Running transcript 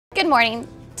morning.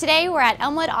 Today we're at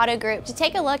Elmwood Auto Group to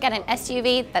take a look at an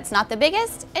SUV that's not the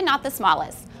biggest and not the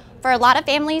smallest. For a lot of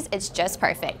families, it's just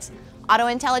perfect. Auto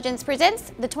Intelligence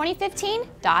presents the 2015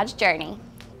 Dodge Journey.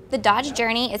 The Dodge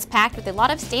Journey is packed with a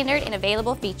lot of standard and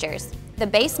available features. The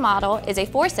base model is a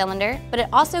 4-cylinder, but it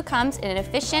also comes in an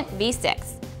efficient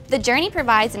V6. The Journey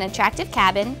provides an attractive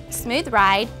cabin, smooth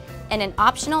ride, and an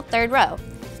optional third row,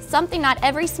 something not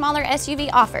every smaller SUV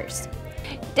offers.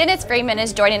 Dennis Freeman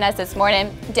is joining us this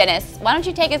morning. Dennis, why don't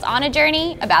you take us on a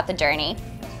journey about the Journey?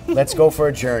 Let's go for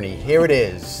a journey. Here it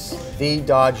is, the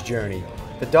Dodge Journey.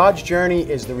 The Dodge Journey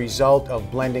is the result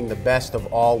of blending the best of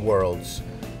all worlds.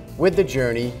 With the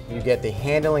Journey, you get the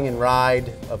handling and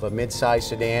ride of a mid-size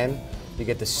sedan, you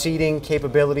get the seating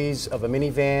capabilities of a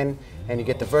minivan, and you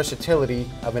get the versatility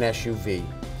of an SUV.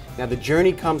 Now the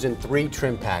Journey comes in 3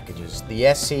 trim packages,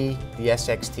 the SC, the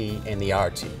SXT, and the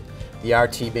RT. The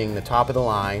RT being the top of the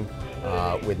line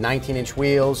with 19-inch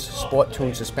wheels,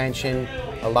 sport-tuned suspension,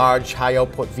 a large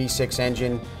high-output V6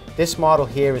 engine. This model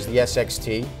here is the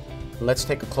SXT. Let's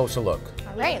take a closer look.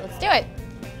 All right, let's do it.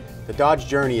 The Dodge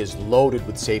Journey is loaded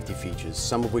with safety features,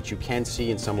 some of which you can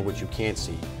see and some of which you can't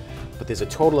see. But there's a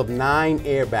total of 9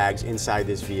 airbags inside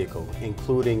this vehicle,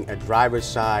 including a driver's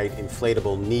side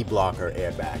inflatable knee blocker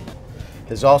airbag.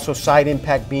 There's also side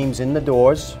impact beams in the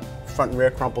doors, front and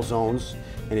rear crumple zones,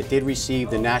 and it did receive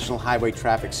the National Highway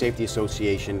Traffic Safety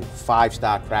Association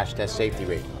 5-star crash test safety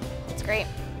rating. That's great.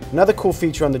 Another cool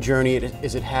feature on the Journey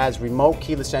is it has remote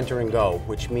keyless enter and go,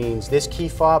 which means this key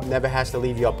fob never has to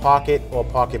leave your pocket or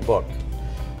pocketbook.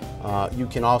 You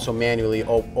can also manually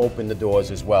open the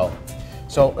doors as well.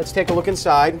 So let's take a look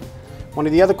inside. One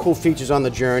of the other cool features on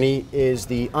the Journey is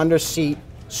the under-seat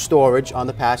storage on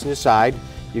the passenger side.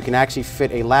 You can actually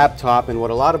fit a laptop, and what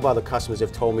a lot of other customers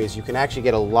have told me is you can actually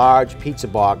get a large pizza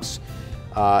box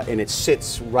and it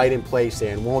sits right in place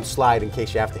there and won't slide in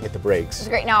case you have to hit the brakes. That's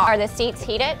great. Now, are the seats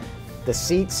heated? The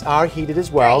seats are heated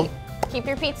as well. Great. Keep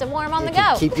your pizza warm on the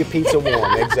go. Keep your pizza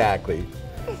warm, exactly.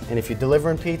 And if you're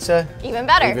delivering pizza, even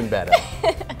better. Even better.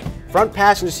 Front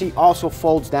passenger seat also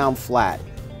folds down flat.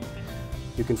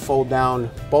 You can fold down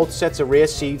both sets of rear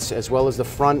seats as well as the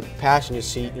front passenger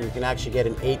seat, and you can actually get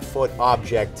an 8-foot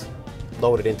object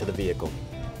loaded into the vehicle.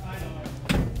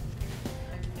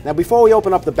 Now before we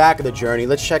open up the back of the Journey,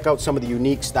 let's check out some of the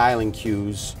unique styling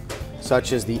cues,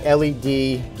 such as the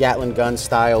LED Gatling gun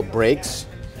style brakes.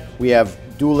 We have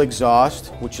dual exhaust,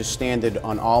 which is standard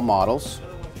on all models.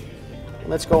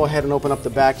 Let's go ahead and open up the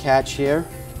back hatch here.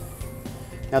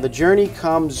 Now the Journey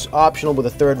comes optional with a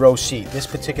 3rd row seat. This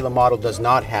particular model does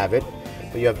not have it,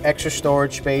 but you have extra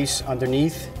storage space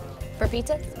underneath. For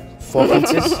pizzas? For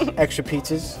pizzas, extra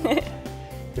pizzas.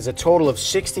 There's a total of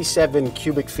 67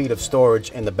 cubic feet of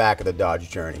storage in the back of the Dodge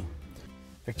Journey.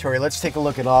 Victoria, let's take a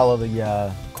look at all of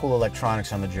the cool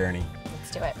electronics on the Journey.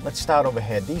 Let's do it. Let's start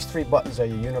overhead. These 3 buttons are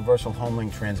your universal home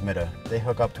link transmitter. They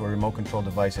hook up to a remote control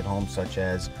device at home, such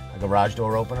as a garage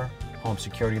door opener, home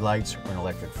security lights, or an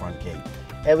electric front gate.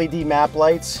 LED map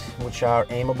lights, which are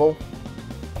aimable.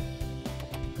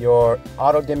 Your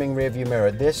auto dimming rear view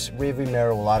mirror. This rear view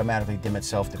mirror will automatically dim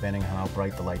itself depending on how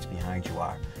bright the lights behind you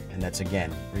are. And that's,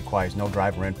 again, requires no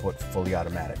driver input, fully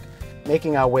automatic.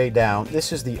 Making our way down,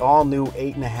 this is the all-new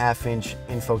 8.5-inch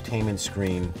infotainment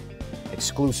screen,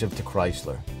 exclusive to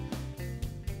Chrysler.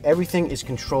 Everything is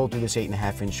controlled through this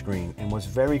 8.5-inch screen, and what's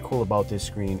very cool about this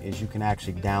screen is you can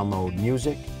actually download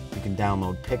music, you can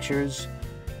download pictures.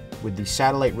 With the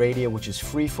satellite radio, which is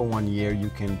free for 1 year, you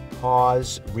can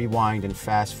pause, rewind, and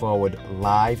fast forward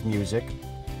live music.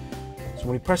 So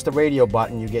when you press the radio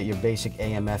button, you get your basic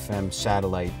AM/FM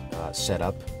satellite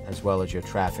setup, as well as your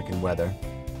traffic and weather.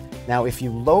 Now, if you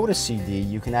load a CD,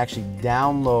 you can actually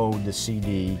download the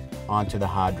CD onto the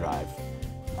hard drive.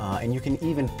 And you can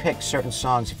even pick certain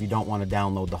songs if you don't want to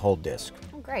download the whole disc.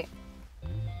 Oh, great.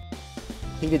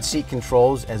 Heated seat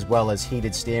controls as well as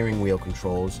heated steering wheel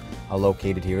controls are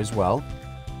located here as well.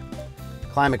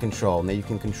 Climate control. Now you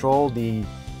can control the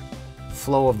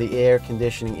flow of the air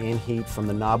conditioning and heat from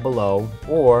the knob below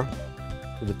or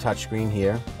through the touchscreen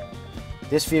here.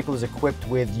 This vehicle is equipped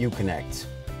with Uconnect.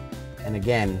 And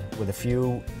again, with a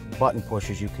few button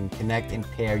pushes, you can connect and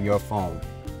pair your phone.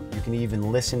 You can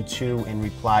even listen to and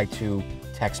reply to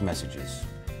text messages.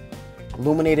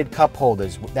 Illuminated cup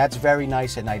holders, that's very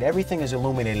nice at night. Everything is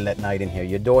illuminated at night in here.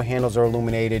 Your door handles are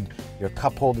illuminated, your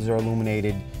cup holders are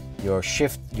illuminated, your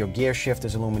gear shift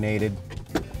is illuminated.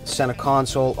 Center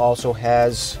console also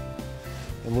has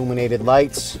illuminated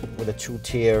lights with a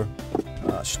 2-tier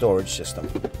storage system.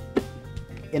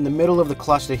 In the middle of the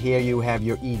cluster here you have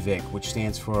your EVIC, which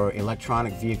stands for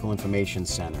Electronic Vehicle Information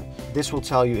Center. This will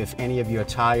tell you if any of your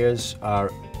tires are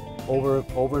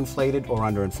overinflated or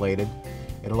underinflated.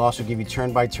 It'll also give you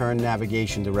turn-by-turn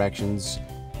navigation directions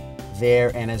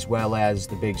there, and as well as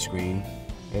the big screen.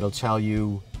 It'll tell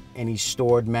you any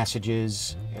stored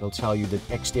messages. It'll tell you the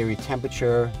exterior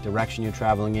temperature, direction you're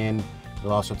traveling in.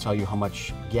 It'll also tell you how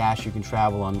much gas you can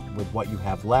travel on with what you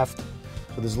have left.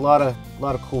 So there's a lot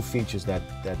of cool features that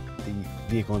the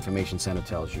Vehicle Information Center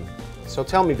tells you. So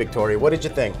tell me, Victoria, what did you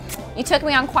think? You took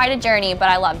me on quite a journey, but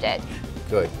I loved it.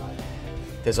 Good.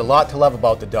 There's a lot to love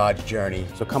about the Dodge Journey.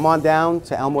 So come on down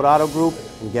to Elmwood Auto Group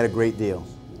and get a great deal.